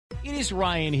It is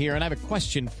Ryan here, and I have a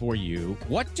question for you.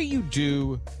 What do you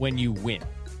do when you win?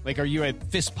 Like, are you a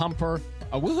fist pumper,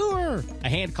 a woohooer, a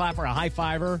hand clapper, a high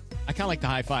fiver? I kind of like the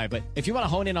high five, but if you want to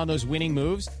hone in on those winning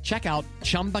moves, check out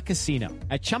Chumba Casino.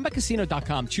 At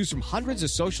ChumbaCasino.com, choose from hundreds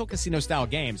of social casino-style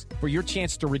games for your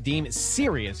chance to redeem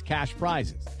serious cash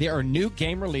prizes. There are new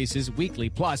game releases weekly,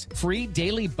 plus free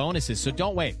daily bonuses. So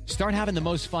don't wait. Start having the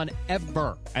most fun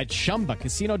ever at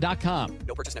ChumbaCasino.com.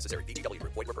 No purchase necessary. VGW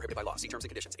Group. Void where prohibited by law. See terms and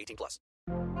conditions. 18+.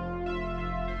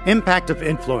 Impact of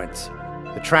Influence,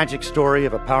 the tragic story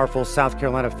of a powerful South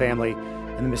Carolina family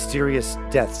and the mysterious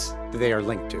deaths that they are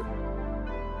linked to.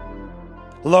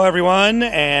 Hello, everyone,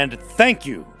 and thank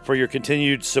you for your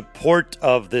continued support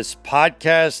of this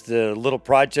podcast. The little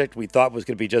project we thought was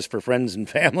going to be just for friends and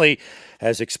family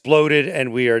has exploded,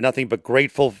 and we are nothing but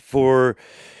grateful for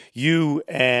you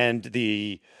and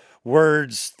the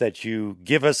words that you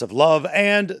give us of love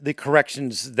and the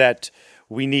corrections that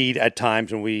we need at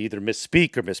times when we either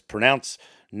misspeak or mispronounce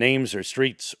names or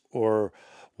streets or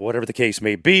whatever the case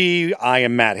may be. I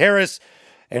am Matt Harris,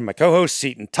 and my co-host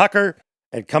Seton Tucker.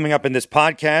 And coming up in this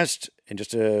podcast, in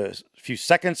just a few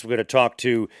seconds, we're going to talk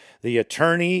to the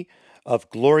attorney of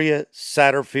Gloria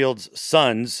Satterfield's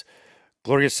sons.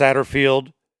 Gloria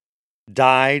Satterfield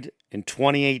died in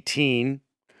 2018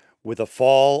 with a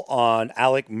fall on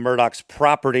Alec Murdaugh's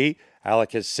property.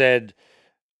 Alec has said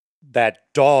that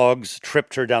dogs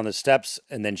tripped her down the steps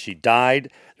and then she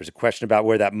died. There's a question about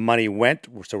where that money went,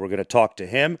 so we're going to talk to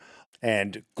him.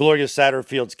 And Gloria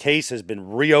Satterfield's case has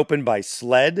been reopened by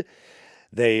SLED.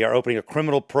 They are opening a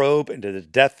criminal probe into the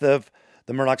death of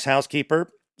the Murdaugh's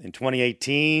housekeeper. In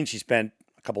 2018, she spent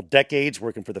a couple decades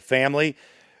working for the family.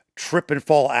 Trip and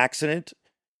fall accident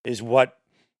is what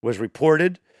was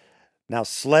reported. Now,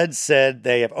 SLED said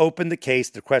they have opened the case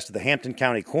at the request of the Hampton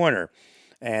County coroner,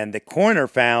 and the coroner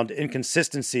found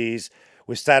inconsistencies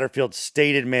with Satterfield's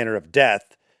stated manner of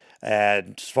death,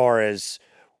 as far as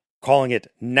calling it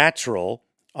natural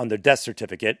on their death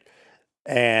certificate.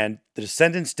 And the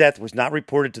descendant's death was not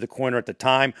reported to the coroner at the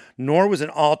time, nor was an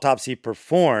autopsy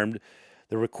performed,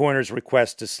 the coroner's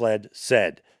request to SLED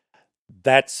said.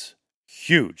 That's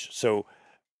huge. So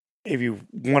if you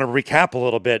want to recap a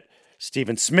little bit,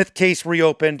 Stephen Smith case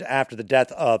reopened after the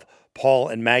death of Paul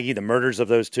and Maggie, the murders of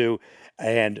those two,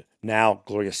 and now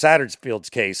Gloria Satterfield's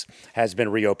case has been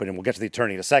reopened, and we'll get to the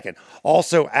attorney in a second.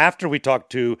 Also, after we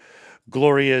talked to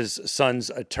Gloria's son's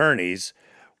attorneys,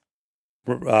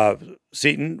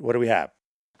 Seton, what do we have?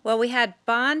 Well, we had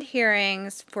bond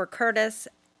hearings for Curtis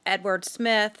Edward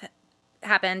Smith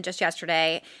happen just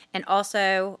yesterday, and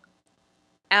also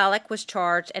Alec was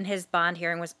charged, and his bond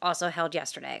hearing was also held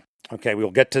yesterday. Okay,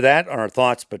 we'll get to that on our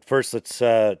thoughts, but first let's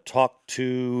talk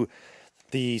to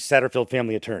the Satterfield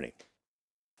family attorney.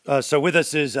 So with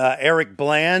us is Eric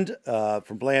Bland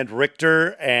from Bland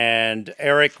Richter, and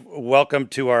Eric, welcome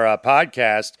to our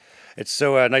podcast. It's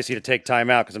so nice of you to take time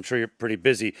out because I'm sure you're pretty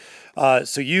busy.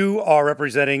 So you are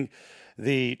representing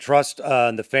the trust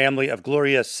and the family of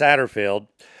Gloria Satterfield.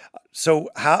 So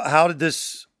how did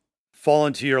this fall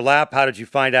into your lap? How did you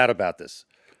find out about this?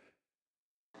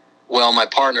 Well, my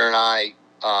partner and I,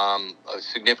 a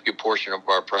significant portion of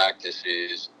our practice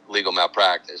is legal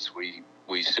malpractice. We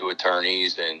sue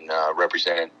attorneys and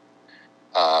represent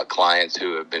clients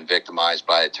who have been victimized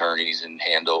by attorneys and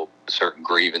handle certain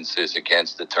grievances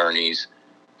against attorneys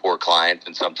for clients,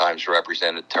 and sometimes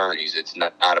represent attorneys. It's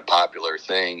not a popular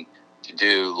thing to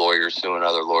do, lawyers suing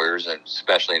other lawyers, and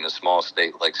especially in a small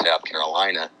state like South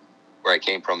Carolina, where I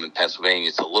came from in Pennsylvania,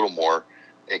 it's a little more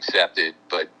accepted.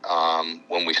 But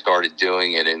when we started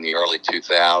doing it in the early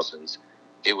 2000s,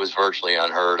 it was virtually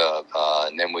unheard of.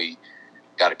 And then we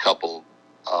got a couple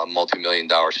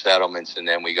multi-million-dollar settlements, and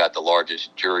then we got the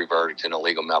largest jury verdict in a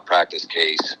legal malpractice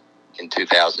case in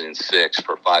 2006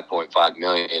 for $5.5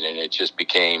 million, and it just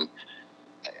became,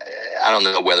 I don't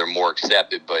know whether more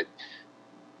accepted, but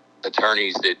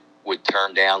attorneys that would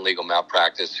turn down legal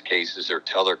malpractice cases or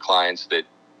tell their clients that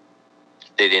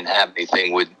they didn't have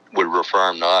anything would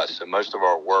refer them to us. So most of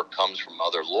our work comes from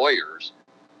other lawyers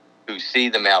who see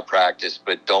the malpractice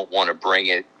but don't want to bring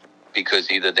it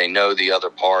because either they know the other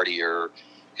party or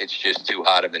it's just too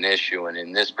hot of an issue. And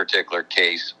in this particular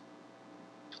case,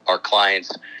 our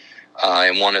clients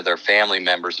and one of their family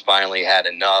members finally had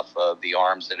enough of the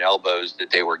arms and elbows that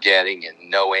they were getting and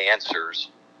no answers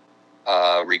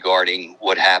regarding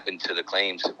what happened to the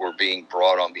claims that were being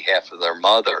brought on behalf of their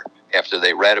mother after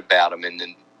they read about them in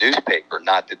the newspaper.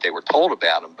 Not that they were told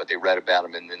about them, but they read about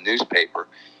them in the newspaper,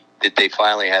 that they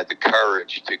finally had the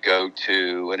courage to go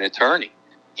to an attorney.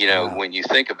 You know, wow. When you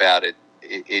think about it,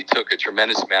 it took a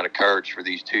tremendous amount of courage for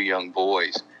these two young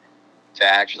boys to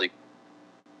actually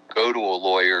go to a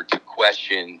lawyer to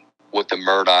question what the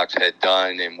Murdochs had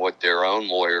done and what their own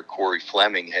lawyer, Corey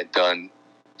Fleming, had done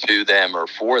to them or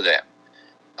for them.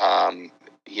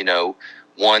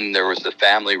 One, there was the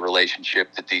family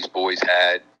relationship that these boys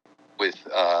had with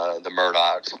the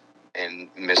Murdochs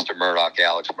and Mr. Murdoch,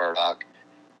 Alex Murdoch.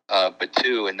 But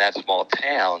two, in that small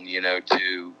town,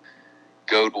 to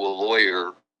go to a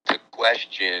lawyer to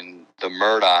question the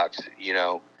Murdochs,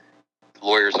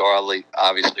 lawyers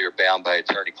obviously are bound by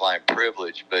attorney-client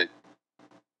privilege, but,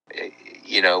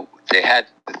 they had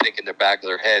to think in the back of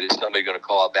their head, is somebody going to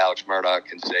call up Alex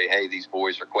Murdoch and say, hey, these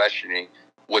boys are questioning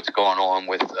what's going on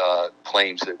with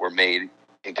claims that were made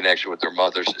in connection with their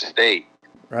mother's estate.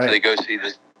 Right. So they go see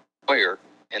this lawyer,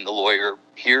 and the lawyer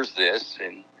hears this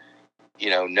and,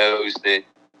 knows that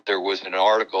there was an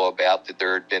article about that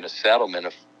there had been a settlement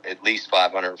of at least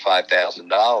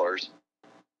 $505,000.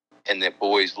 And the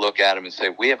boys look at him and say,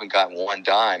 we haven't gotten one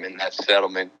dime, and that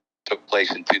settlement took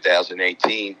place in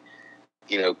 2018.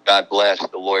 God bless,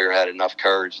 the lawyer had enough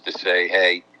courage to say,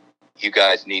 hey, you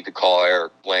guys need to call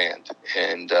Eric Bland.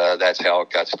 And that's how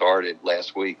it got started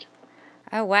last week.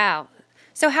 Oh, wow.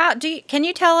 So can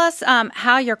you tell us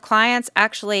how your clients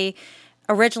actually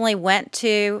originally went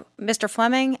to Mr.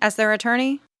 Fleming as their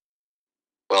attorney?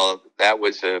 Well, that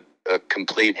was a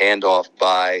complete handoff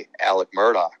by Alec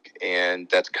Murdoch. And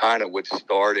that's kind of what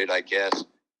started, I guess,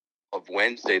 of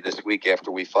Wednesday this week after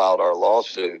we filed our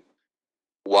lawsuit,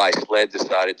 why SLED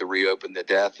decided to reopen the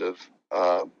death of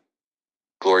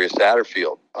Gloria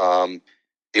Satterfield.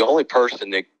 The only person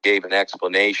that gave an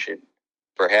explanation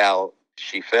for how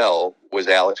she fell was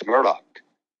Alex Murdoch,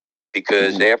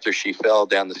 because after she fell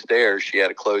down the stairs, she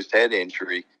had a closed head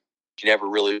injury. She never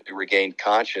really regained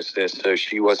consciousness, so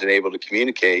she wasn't able to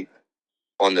communicate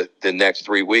on the next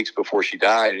 3 weeks before she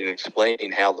died and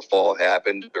explaining how the fall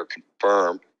happened or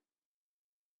confirmed.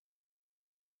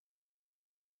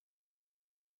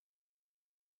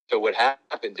 So what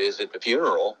happened is at the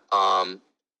funeral,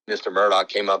 Mr. Murdoch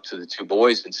came up to the two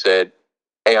boys and said,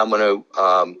 hey,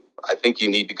 I think you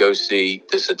need to go see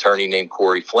this attorney named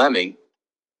Corey Fleming,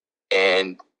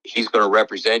 and he's going to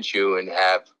represent you and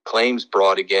have claims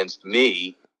brought against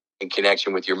me in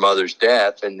connection with your mother's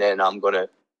death. And then I'm going to,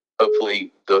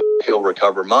 hopefully he'll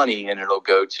recover money and it'll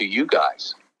go to you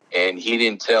guys. And he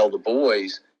didn't tell the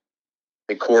boys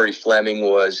that Corey Fleming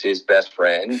was his best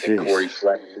friend, that Corey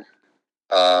Fleming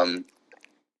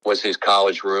was his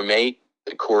college roommate,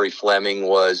 that Corey Fleming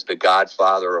was the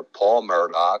godfather of Paul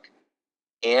Murdoch,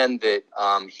 and that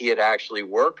he had actually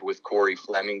worked with Corey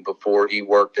Fleming before he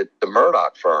worked at the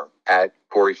Murdoch firm, at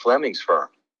Corey Fleming's firm.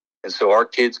 And so our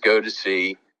kids go to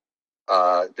see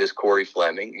this Corey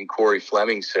Fleming, and Corey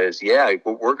Fleming says, yeah,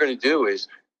 what we're going to do is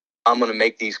I'm going to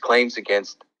make these claims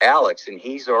against Alex, and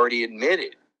he's already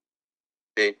admitted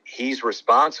that he's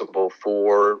responsible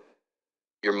for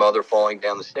your mother falling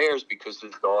down the stairs because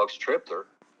his dogs tripped her,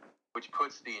 which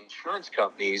puts the insurance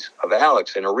companies of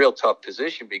Alex in a real tough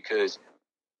position because,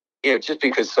 just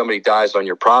because somebody dies on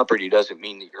your property doesn't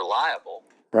mean that you're liable.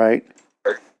 Right.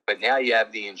 But now you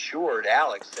have the insured,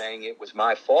 Alex, saying it was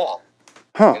my fault.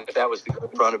 Huh. And if that was to go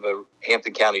in front of a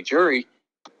Hampton County jury,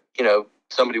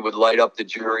 somebody would light up the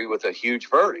jury with a huge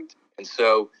verdict. And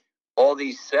so all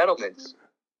these settlements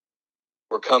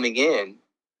were coming in.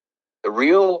 The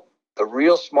real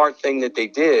smart thing that they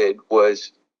did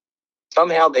was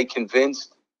somehow they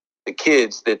convinced the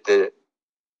kids that the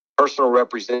personal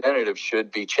representative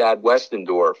should be Chad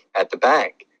Westendorf at the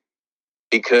bank.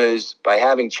 Because by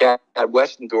having Chad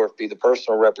Westendorf be the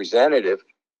personal representative,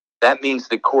 that means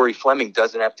that Corey Fleming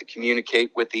doesn't have to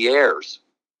communicate with the heirs,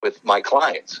 with my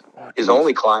clients. His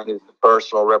only client is the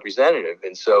personal representative.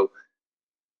 And so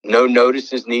no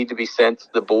notices need to be sent to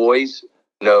the boys.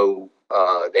 No,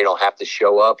 they don't have to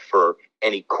show up for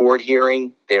any court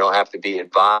hearing. They don't have to be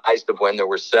advised of when there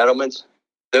were settlements.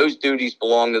 Those duties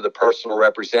belong to the personal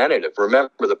representative.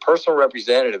 Remember, the personal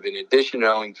representative, in addition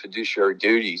to owning fiduciary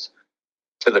duties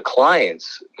to the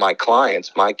clients, my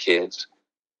kids,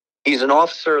 he's an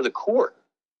officer of the court.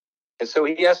 And so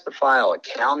he has to file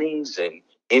accountings and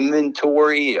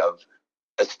inventory of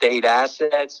estate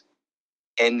assets.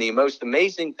 And the most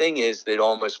amazing thing is that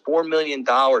almost $4 million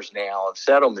now of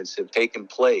settlements have taken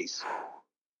place.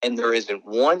 And there isn't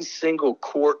one single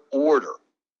court order,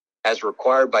 as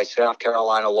required by South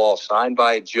Carolina law, signed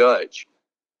by a judge,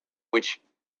 which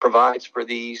provides for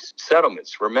these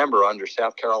settlements. Remember, under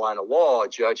South Carolina law, a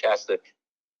judge has to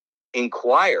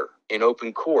inquire in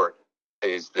open court,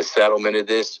 is the settlement of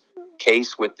this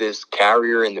case with this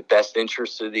carrier in the best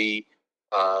interest of the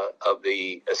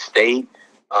estate?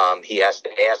 He has to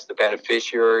ask the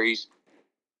beneficiaries,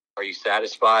 Are you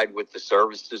satisfied with the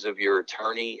services of your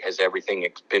attorney? Has everything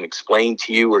been explained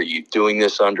to you? Are you doing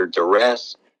this under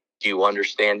duress? Do you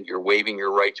understand that you're waiving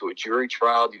your right to a jury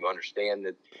trial? Do you understand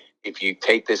that if you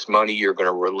take this money, you're going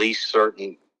to release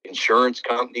certain insurance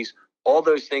companies? All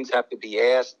those things have to be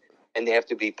asked, and they have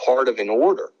to be part of an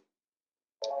order.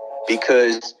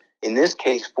 Because in this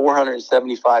case,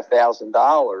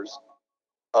 $475,000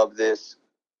 of this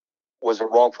was a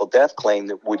wrongful death claim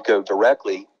that would go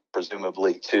directly,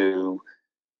 presumably, to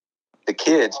the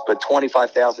kids, but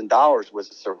 $25,000 was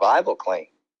a survival claim,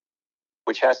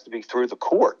 which has to be through the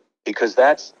court, because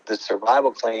that's the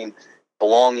survival claim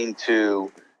belonging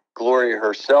to Gloria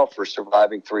herself for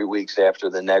surviving 3 weeks after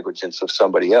the negligence of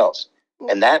somebody else.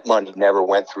 And that money never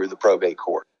went through the probate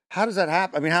court. How does that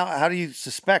happen? I mean, how do you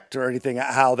suspect or anything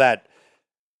how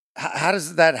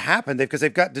does that happen? Because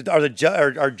they've got, are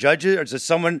judges, or is there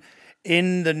someone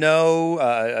in the know,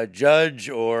 a judge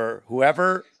or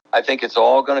whoever? I think it's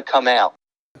all going to come out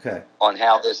on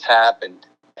how this happened,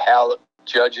 how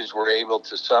judges were able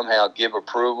to somehow give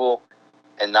approval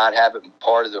and not have it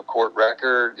part of the court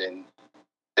record, and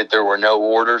that there were no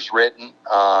orders written.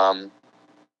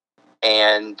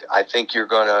 And I think you're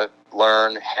going to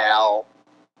learn how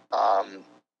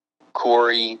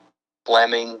Corey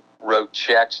Fleming wrote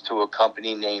checks to a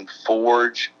company named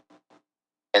Forge.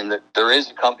 And there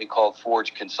is a company called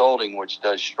Forge Consulting, which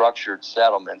does structured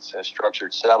settlements. A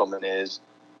structured settlement is,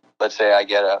 let's say I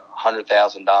get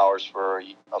 $100,000 for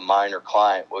a minor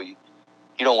client. Well, you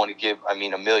don't want to give,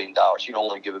 $1 million. You don't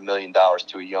want to give $1 million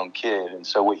to a young kid. And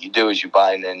so what you do is you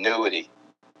buy an annuity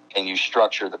and you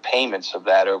structure the payments of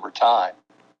that over time.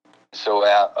 So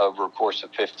over a course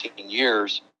of 15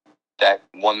 years, that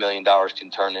 $1 million can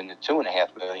turn into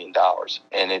 $2.5 million.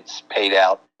 And it's paid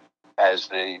out as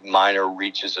the minor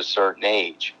reaches a certain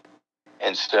age.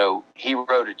 And so he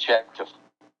wrote a check to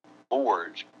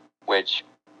Forge, which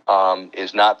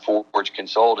is not Forge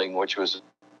Consulting, which was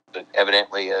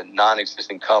evidently a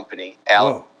non-existent company.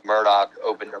 Alec Murdoch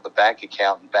opened up a bank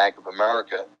account in Bank of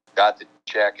America, got the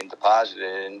check and deposited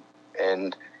it.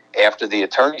 And after the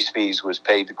attorney's fees was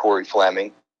paid to Corey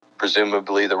Fleming,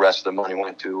 presumably the rest of the money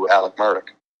went to Alec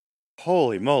Murdoch.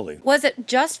 Holy moly. Was it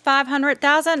just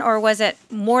 $500,000 or was it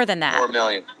more than that? $4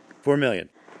 million. $4 million.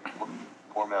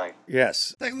 $4 million.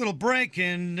 Yes. Take a little break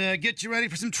and get you ready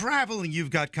for some traveling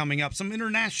you've got coming up, some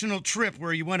international trip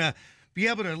where you want to be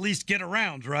able to at least get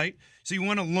around, right? So you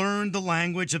want to learn the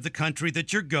language of the country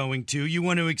that you're going to. You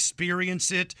want to experience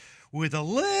it with a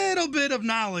little bit of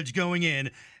knowledge going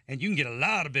in. And you can get a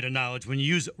lot of bit of knowledge when you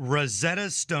use Rosetta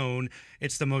Stone.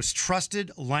 It's the most trusted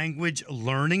language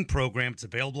learning program. It's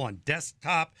available on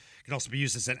desktop. It can also be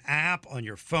used as an app on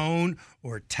your phone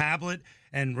or tablet.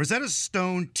 And Rosetta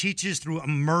Stone teaches through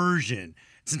immersion.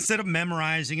 It's instead of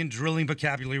memorizing and drilling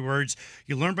vocabulary words,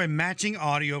 you learn by matching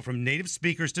audio from native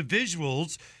speakers to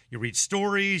visuals. You read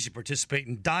stories, you participate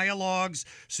in dialogues,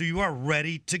 so you are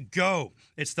ready to go.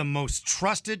 It's the most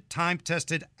trusted,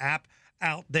 time-tested app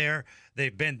out there.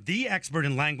 They've been the expert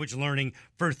in language learning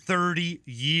for 30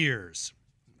 years.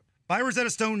 Buy Rosetta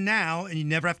Stone now, and you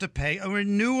never have to pay a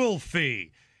renewal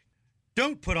fee.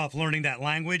 Don't put off learning that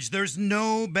language. There's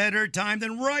no better time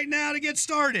than right now to get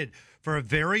started. For a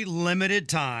very limited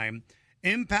time,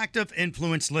 Impact of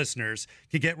Influence listeners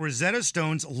can get Rosetta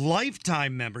Stone's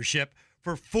lifetime membership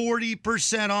for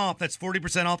 40% off. That's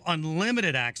 40% off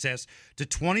unlimited access to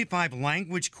 25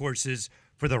 language courses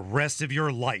for the rest of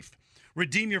your life.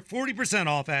 Redeem your 40%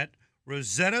 off at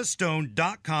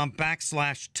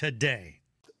rosettastone.com/today.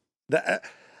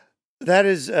 That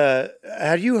is,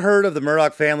 had you heard of the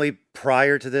Murdoch family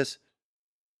prior to this?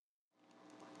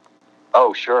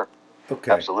 Oh, sure.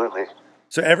 Okay. Absolutely.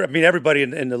 So everybody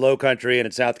in the Low Country and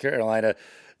in South Carolina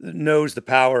knows the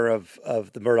power of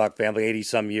the Murdoch family,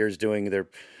 80-some years doing their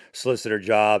solicitor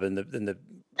job. And the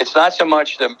It's not so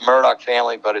much the Murdoch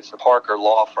family, but it's the Parker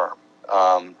Law Firm.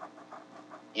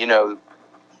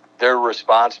 They're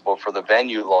responsible for the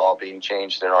venue law being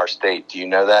changed in our state. Do you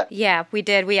know that? Yeah, we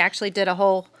did. We actually did a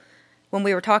whole, when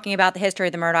we were talking about the history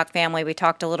of the Murdoch family, we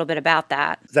talked a little bit about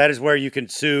that. That is where you can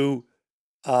sue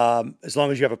as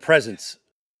long as you have a presence.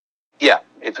 Yeah.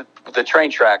 If the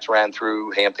train tracks ran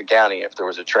through Hampton County, if there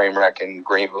was a train wreck in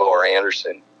Greenville or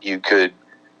Anderson, you could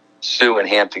sue in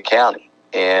Hampton County.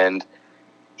 And,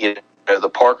 the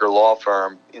Parker Law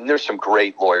Firm, and there's some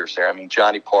great lawyers there.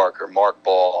 Johnny Parker, Mark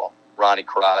Ball, Ronnie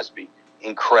Crosby,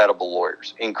 incredible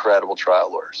lawyers, incredible trial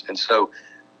lawyers. And so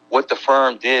what the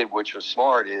firm did, which was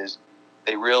smart, is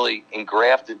they really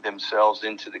engrafted themselves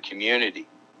into the community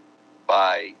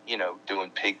by, doing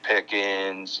pig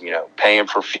pickings, paying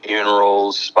for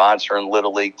funerals, sponsoring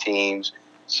Little League teams,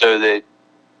 so that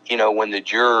when the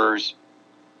jurors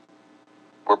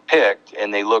were picked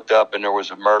and they looked up and there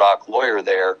was a Murdaugh lawyer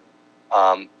there,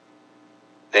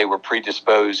 they were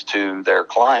predisposed to their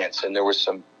clients. And there was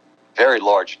some very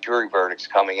large jury verdicts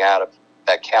coming out of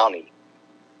that county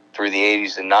through the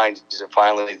 80s and 90s. And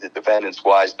finally, the defendants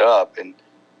wised up and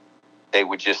they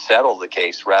would just settle the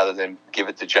case rather than give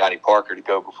it to Johnny Parker to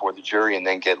go before the jury and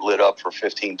then get lit up for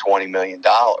 $15-20 million.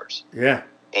 Yeah.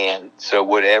 And so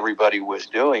what everybody was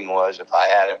doing was, if I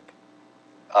had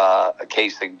a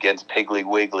case against Piggly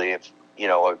Wiggly, if,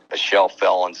 a shelf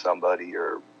fell on somebody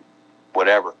or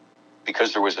whatever,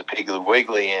 because there was a Piggly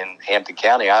Wiggly in Hampton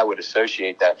County, I would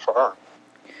associate that firm.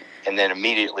 And then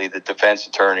immediately the defense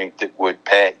attorney would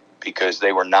pay, because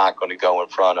they were not going to go in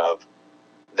front of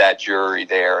that jury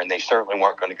there. And they certainly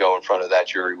weren't going to go in front of that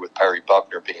jury with Perry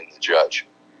Buckner being the judge.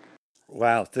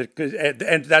 Wow.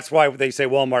 And that's why they say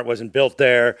Walmart wasn't built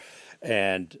there.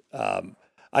 And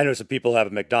I know some people have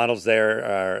a McDonald's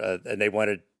there and they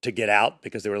wanted to get out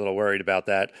because they were a little worried about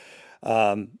that.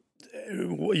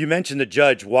 You mentioned the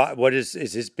judge. What is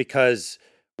this because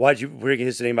why did you bring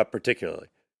his name up particularly?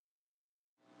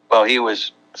 Well, he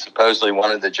was supposedly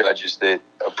one of the judges that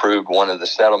approved one of the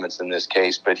settlements in this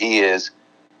case, but he is,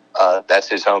 that's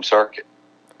his home circuit.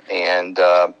 And,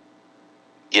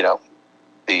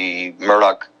 the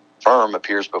Murdaugh firm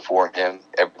appears before him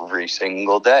every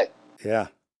single day. Yeah.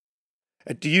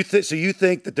 And do you think, so you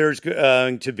think that there's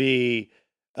going to be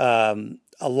a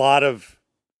lot of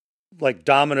like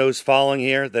dominoes falling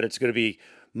here, that it's going to be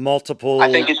multiple?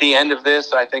 I think at the end of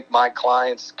this, I think my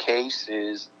client's case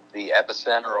is the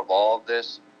epicenter of all of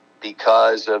this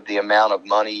because of the amount of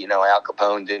money. Al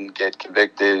Capone didn't get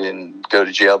convicted and go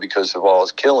to jail because of all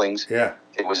his killings. Yeah.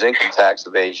 It was income tax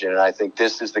evasion. And I think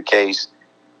this is the case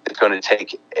that's going to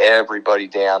take everybody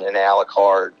down, and Alec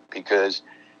hard, because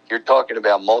you're talking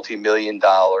about multi-million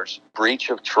dollars,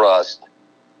 breach of trust,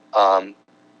 kind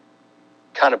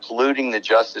of polluting the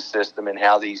justice system and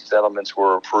how these settlements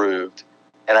were approved.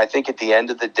 And I think at the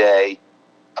end of the day,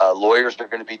 lawyers are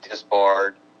going to be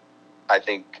disbarred. I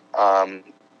think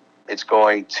it's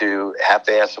going to have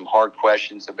to ask some hard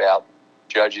questions about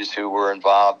judges who were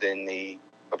involved in the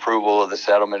approval of the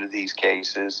settlement of these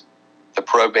cases, the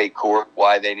probate court,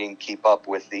 why they didn't keep up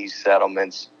with these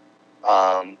settlements.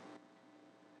 And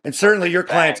certainly your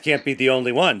clients can't be the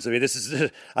only ones. I mean,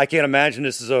 I can't imagine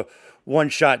this is a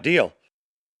one-shot deal.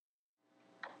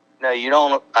 No, you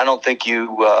don't. I don't think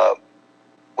you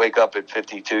wake up at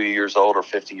 52 years old or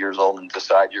 50 years old and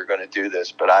decide you're going to do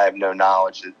this. But I have no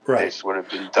knowledge that this would have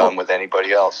been done with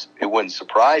anybody else. It wouldn't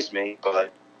surprise me,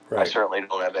 but I certainly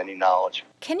don't have any knowledge.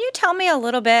 Can you tell me a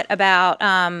little bit about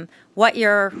what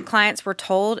your clients were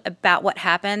told about what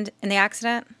happened in the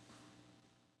accident?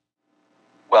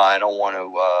 Well, I don't want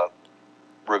to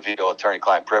reveal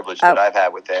attorney-client privilege that I've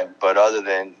had with them, but other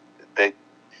than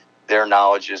their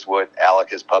knowledge is what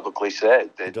Alec has publicly said,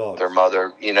 that their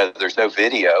mother, there's no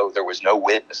video, there was no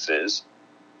witnesses.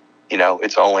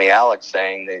 It's only Alec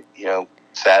saying that,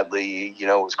 sadly, it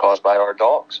was caused by our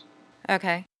dogs.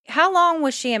 Okay. How long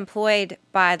was she employed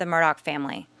by the Murdaugh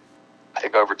family? I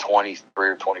think over 23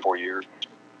 or 24 years.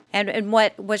 And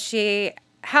what, was she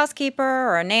housekeeper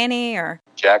or a nanny or?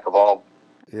 Jack of all.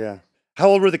 Yeah. How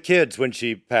old were the kids when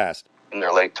she passed? In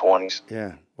their late 20s.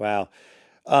 Yeah. Wow.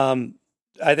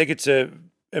 I think it's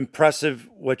impressive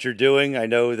what you're doing. I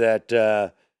know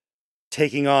that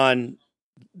taking on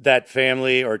that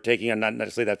family, or taking on, not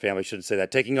necessarily that family, I shouldn't say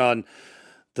that, taking on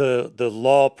the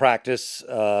law practice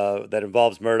that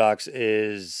involves Murdaugh's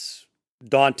is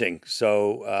daunting.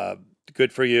 So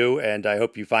good for you, and I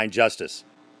hope you find justice.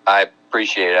 I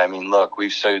appreciate it. I mean, look,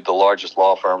 we've sued the largest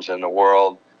law firms in the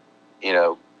world,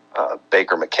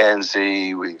 Baker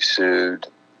McKenzie, we've sued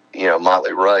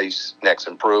Motley Rice,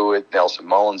 Nexon Pruitt, Nelson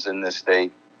Mullins in this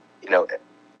state.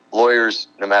 Lawyers,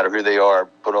 no matter who they are,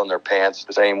 put on their pants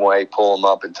the same way, pull them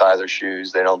up and tie their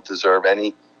shoes. They don't deserve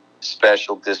any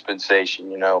special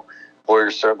dispensation.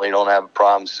 Lawyers certainly don't have a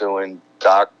problem suing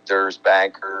doctors,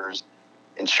 bankers,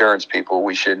 insurance people.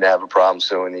 We shouldn't have a problem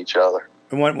suing each other.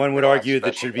 And one would argue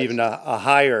that should be even a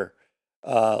higher,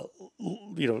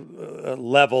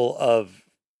 level of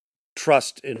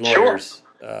trust in lawyers.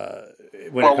 Sure.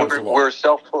 When it comes to law.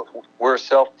 We're a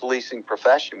self-policing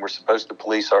profession. We're supposed to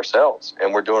police ourselves,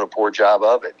 and we're doing a poor job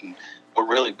of it. And what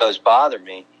really does bother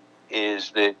me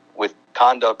is that with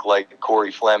conduct like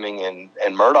Corey Fleming and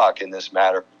Murdaugh in this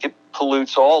matter, it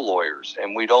pollutes all lawyers,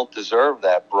 and we don't deserve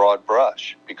that broad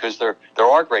brush, because there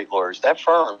are great lawyers. That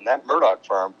firm, that Murdaugh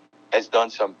firm, has done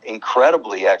some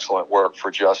incredibly excellent work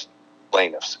for just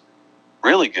plaintiffs.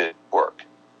 Really good work.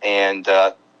 And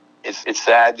it's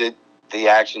sad that the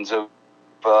actions of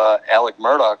Alec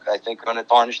Murdaugh, I think, going to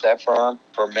tarnish that firm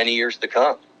for many years to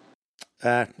come.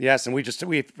 Yes, and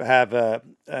we have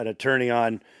an attorney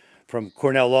on from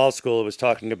Cornell Law School who was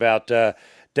talking about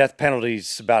death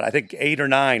penalties, about I think 8 or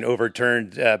 9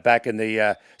 overturned back in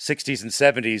the 60s and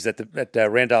 70s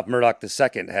that Randolph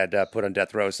Murdaugh II had put on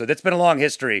death row. So that's been a long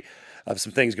history of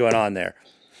some things going on there.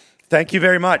 Thank you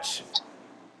very much.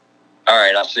 All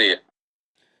right, I'll see you.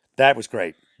 That was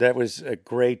great. That was a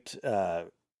great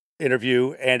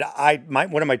interview, and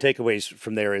one of my takeaways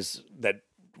from there is that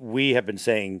we have been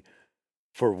saying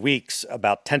for weeks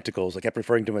about tentacles. I kept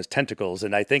referring to them as tentacles,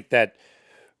 and I think that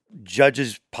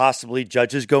judges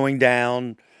going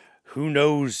down. Who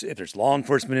knows if there's law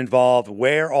enforcement involved?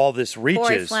 Where all this reaches?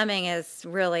 Corey Fleming is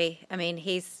really. I mean,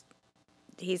 he's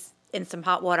in some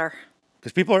hot water.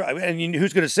 Because people are, and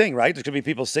who's going to sing, right? There's going to be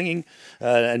people singing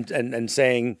and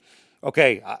saying,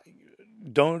 okay,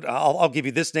 I'll give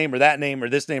you this name or that name or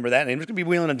this name or that name. There's going to be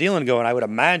wheeling and dealing going, I would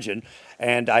imagine.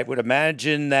 And I would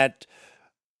imagine that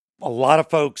a lot of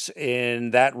folks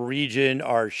in that region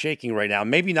are shaking right now.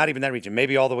 Maybe not even that region,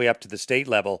 maybe all the way up to the state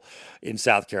level in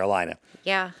South Carolina.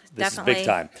 Yeah, this definitely. Is big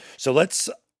time. So let's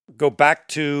go back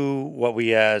to what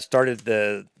we started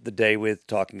the day with,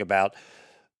 talking about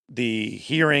the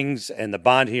hearings and the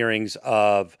bond hearings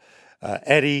of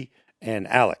Eddie and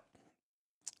Alec.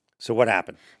 So what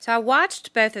happened? So I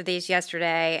watched both of these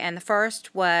yesterday, and the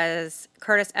first was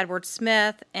Curtis Edward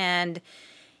Smith, and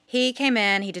he came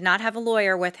in. He did not have a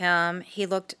lawyer with him. He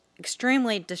looked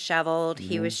extremely disheveled. Mm-hmm.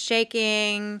 He was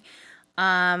shaking,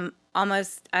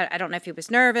 almost, I don't know if he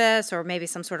was nervous or maybe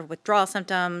some sort of withdrawal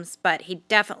symptoms, but he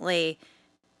definitely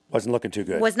wasn't looking too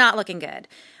good. Was not looking good.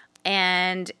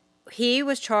 And he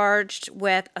was charged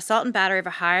with assault and battery of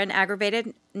a high and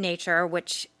aggravated nature,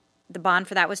 which the bond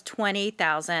for that was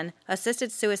 $20,000,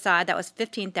 assisted suicide, that was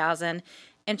 $15,000,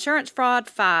 insurance fraud,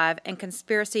 $5,000, and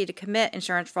conspiracy to commit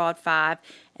insurance fraud, $5,000,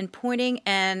 and pointing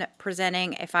and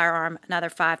presenting a firearm, another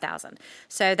 $5,000.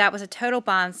 So that was a total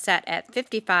bond set at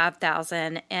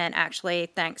 $55,000. And actually,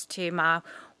 thanks to my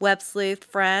web sleuth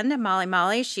friend,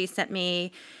 Molly, she sent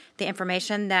me the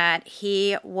information that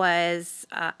he was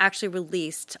actually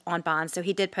released on bond. So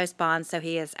he did post bond, so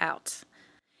he is out.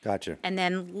 Gotcha. And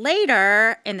then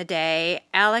later in the day,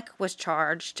 Alec was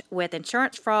charged with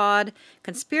insurance fraud,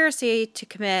 conspiracy to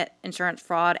commit insurance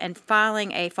fraud, and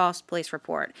filing a false police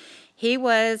report. He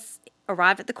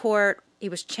arrived at the court, he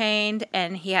was chained,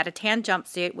 and he had a tan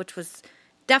jumpsuit, which was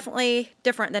definitely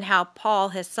different than how Paul,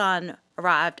 his son,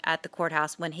 arrived at the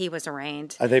courthouse when he was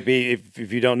arraigned.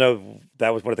 If you don't know,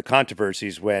 that was one of the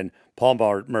controversies when Paul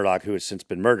Murdaugh, who has since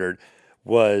been murdered,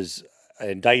 was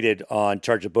indicted on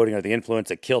charge of boating under the influence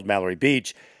that killed Mallory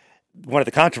Beach. One of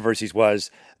the controversies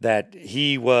was that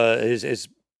his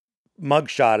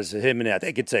mugshot is him in, I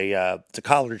think it's a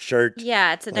collared shirt.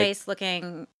 Yeah, it's a nice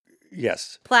looking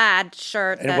plaid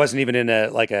shirt. And it wasn't even in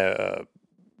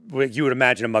you would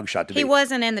imagine a mugshot to be. He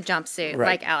wasn't in the jumpsuit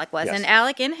like Alec was. Yes. And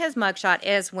Alec in his mugshot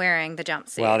is wearing the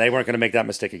jumpsuit. Well, they weren't going to make that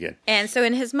mistake again. And so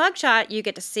in his mugshot, you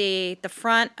get to see the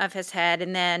front of his head,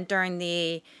 and then during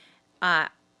the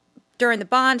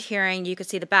bond hearing, you could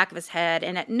see the back of his head,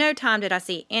 and at no time did I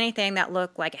see anything that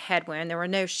looked like a head wound. There were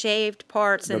no shaved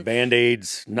parts. No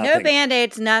Band-Aids, nothing. No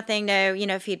Band-Aids, nothing. No,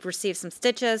 if he'd received some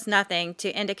stitches, nothing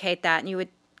to indicate that. And you would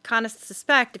kind of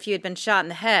suspect if you had been shot in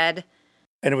the head.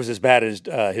 And it was as bad as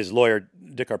his lawyer,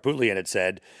 Dick Arputlian, had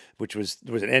said, which was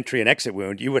an entry and exit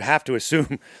wound. You would have to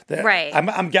assume that. Right. I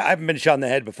haven't been shot in the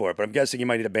head before, but I'm guessing you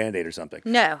might need a Band-Aid or something.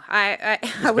 No, I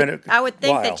would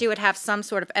think that you would have some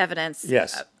sort of evidence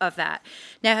of that.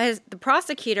 Now, the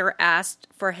prosecutor asked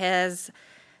for his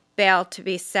bail to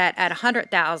be set at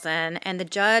 $100,000, and the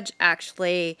judge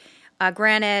actually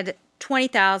granted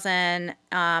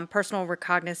 $20,000 personal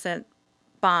recognizant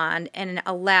bond and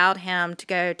allowed him to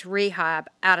go to rehab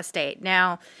out of state.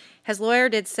 Now, his lawyer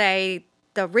did say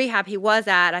the rehab he was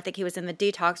at, I think he was in the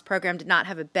detox program, did not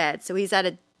have a bed. So he's at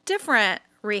a different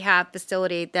rehab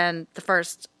facility than the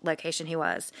first location he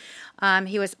was.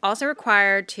 He was also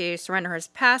required to surrender his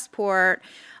passport,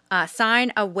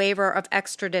 sign a waiver of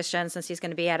extradition since he's going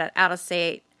to be at an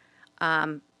out-of-state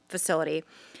facility.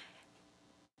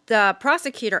 The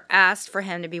prosecutor asked for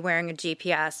him to be wearing a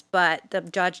GPS, but the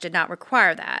judge did not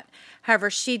require that. However,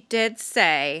 she did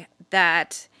say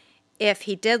that if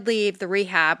he did leave the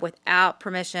rehab without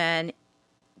permission,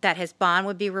 that his bond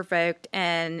would be revoked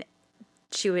and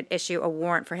she would issue a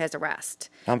warrant for his arrest.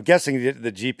 I'm guessing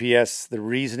the GPS, the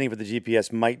reasoning for the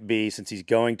GPS might be since he's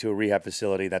going to a rehab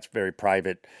facility, that's very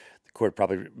private. The court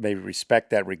probably may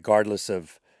respect that regardless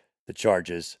of the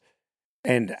charges.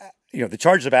 And, the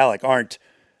charges of Alec aren't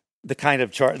the kind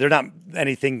of charge. They're not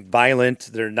anything violent.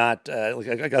 They're not, I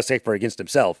gotta say, for against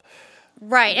himself.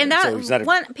 Right. And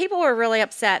So people were really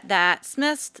upset that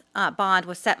Smith's bond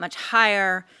was set much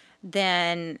higher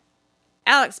than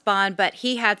Alec's bond, but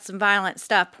he had some violent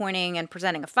stuff, pointing and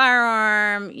presenting a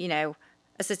firearm,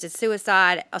 assisted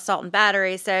suicide, assault and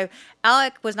battery. So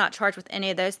Alec was not charged with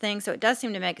any of those things. So it does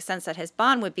seem to make sense that his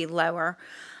bond would be lower.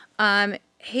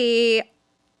 He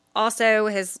also,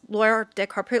 his lawyer,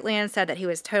 Dick Harpootlian, said that he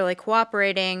was totally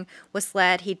cooperating with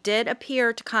SLED. He did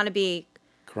appear to kind of be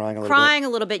crying a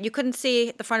little bit. You couldn't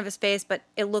see the front of his face, but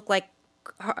it looked like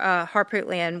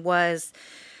Harpootlian was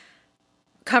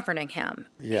comforting him.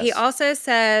 Yes. He also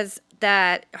says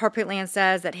that Harpootlian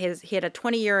says that he had a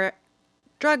 20-year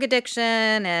drug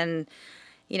addiction and,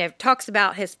 talks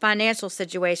about his financial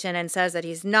situation and says that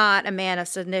he's not a man of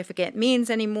significant means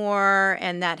anymore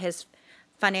and that his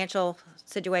financial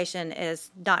situation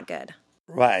is not good.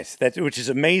 Right. Which is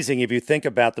amazing if you think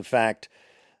about the fact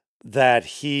that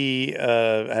he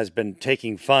has been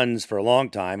taking funds for a long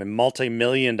time, and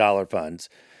multi-million-dollar funds.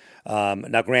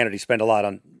 Now, granted, he spent a lot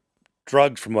on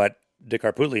drugs from what Dick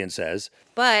Harpootlian says.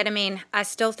 But, I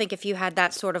still think if you had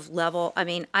that sort of level,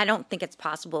 I don't think it's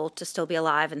possible to still be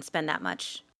alive and spend that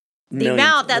much. The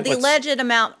alleged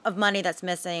amount of money that's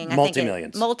missing.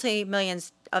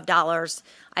 Multi-millions of dollars.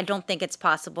 I don't think it's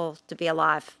possible to be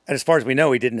alive. And as far as we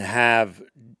know, he didn't have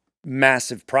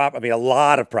massive a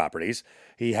lot of properties.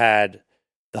 He had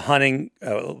the hunting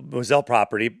Moselle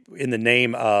property in the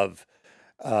name of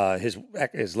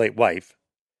his late wife,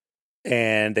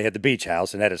 and they had the beach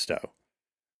house in Edisto.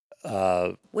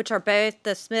 Which are both,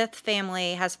 the Smith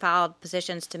family has filed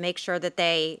petitions to make sure that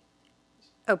they...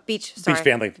 Beach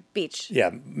family. Beach.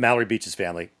 Yeah, Mallory Beach's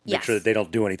family. Make sure that they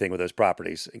don't do anything with those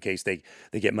properties in case they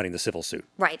get money in the civil suit.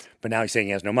 Right. But now he's saying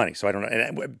he has no money. So I don't know.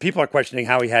 And people are questioning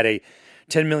how he had a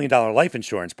 $10 million life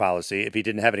insurance policy if he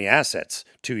didn't have any assets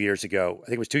 2 years ago. I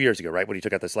think it was 2 years ago, right, when he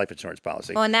took out this life insurance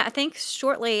policy. Well, and I think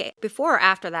shortly before or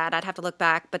after that, I'd have to look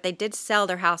back, but they did sell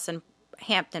their house in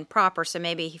Hampton proper, so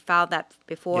maybe he filed that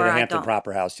before. Yeah, the Hampton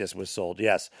proper house just was sold,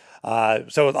 yes.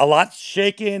 So a lot's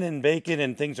shaking and baking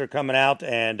and things are coming out,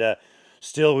 and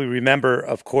still we remember,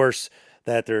 of course,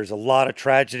 that there's a lot of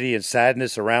tragedy and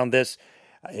sadness around this.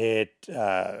 It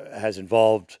has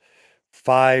involved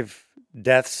 5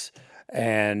 deaths,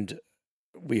 and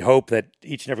we hope that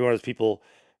each and every one of those people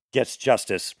gets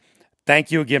justice. Thank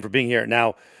you again for being here.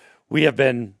 Now, we have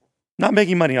been not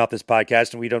making money off this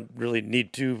podcast, and we don't really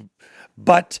need to,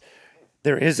 but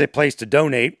there is a place to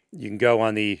donate. You can go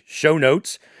on the show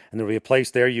notes, and there'll be a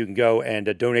place there you can go and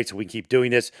donate so we can keep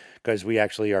doing this, because we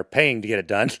actually are paying to get it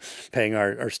done, paying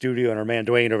our studio and our man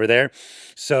Dwayne over there.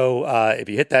 So if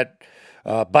you hit that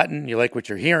button, you like what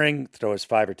you're hearing, throw us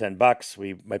 $5 or $10.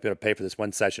 We might be able to pay for this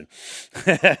one session.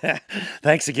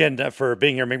 Thanks again for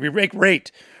being here. Maybe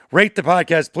rate the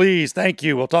podcast, please. Thank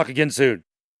you. We'll talk again soon.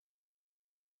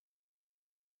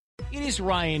 It is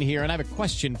Ryan here, and I have a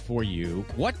question for you.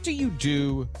 What do you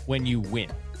do when you win?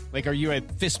 Like, are you a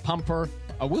fist pumper,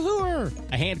 a woohooer,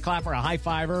 a hand clapper, a high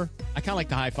fiver? I kind of like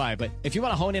the high five, but if you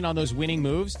want to hone in on those winning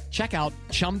moves, check out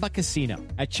Chumba Casino.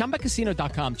 At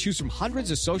ChumbaCasino.com, choose from hundreds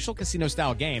of social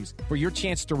casino-style games for your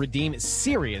chance to redeem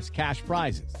serious cash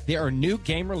prizes. There are new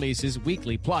game releases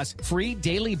weekly, plus free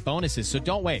daily bonuses, so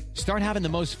don't wait. Start having the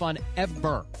most fun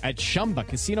ever at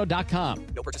ChumbaCasino.com.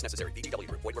 No purchase necessary. VGW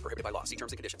Group. Void where prohibited by law. See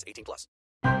terms and conditions. 18+.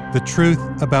 The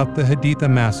truth about the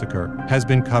Haditha massacre has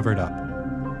been covered up,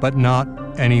 but not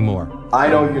anymore. I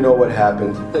know you know what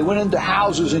happened. They went into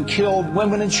houses and killed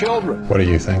women and children. What are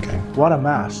you thinking? What a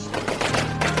mess.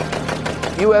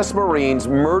 U.S. Marines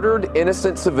murdered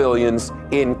innocent civilians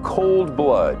in cold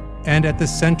blood. And at the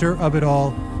center of it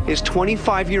all is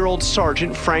 25-year-old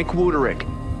Sergeant Frank Wuterich.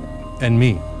 And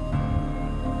me.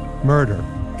 Murder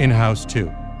in House 2.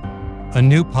 A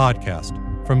new podcast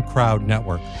from Crowd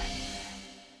Network.